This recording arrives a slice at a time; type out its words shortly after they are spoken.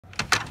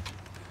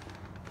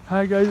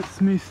Hi guys, it's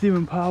me,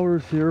 Steven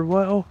Powers here.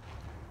 Well,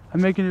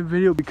 I'm making a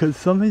video because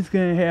something's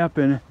gonna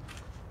happen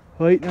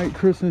late night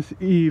Christmas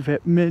Eve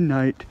at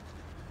midnight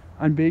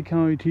on Bay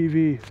County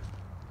TV.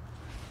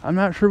 I'm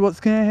not sure what's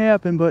gonna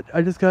happen, but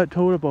I just got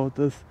told about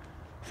this.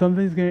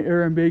 Something's gonna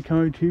air on Bay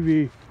County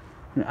TV,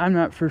 and I'm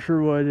not for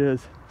sure what it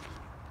is.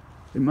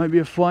 It might be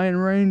a flying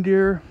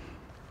reindeer.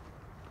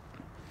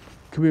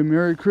 Could be a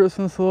Merry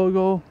Christmas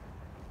logo.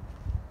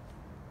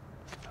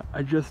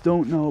 I just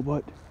don't know,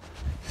 but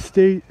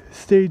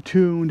stay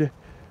tuned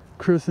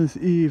Christmas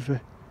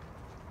Eve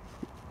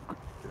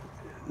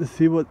to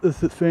see what this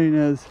thing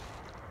is.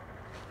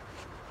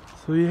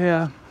 So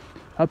yeah,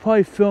 I'll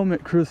probably film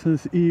it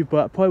Christmas Eve,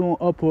 but I probably won't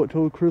upload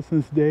till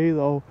Christmas Day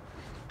though.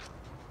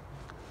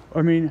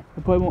 I mean,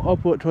 I probably won't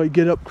upload till I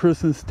get up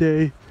Christmas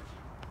Day,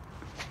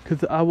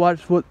 because I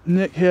watched what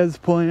Nick has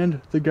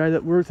planned, the guy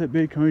that works at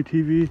Bay County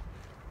TV.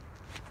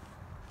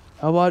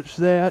 I'll watch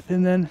that,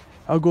 and then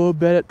I'll go to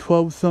bed at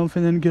 12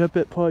 something and get up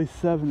at probably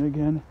 7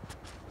 again.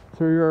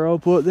 So either I'll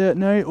upload that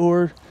night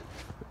or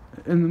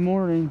in the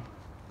morning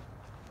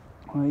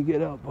when I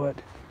get up, but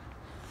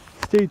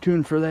stay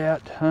tuned for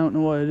that. I don't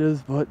know what it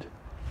is, but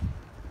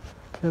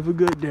have a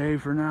good day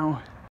for now.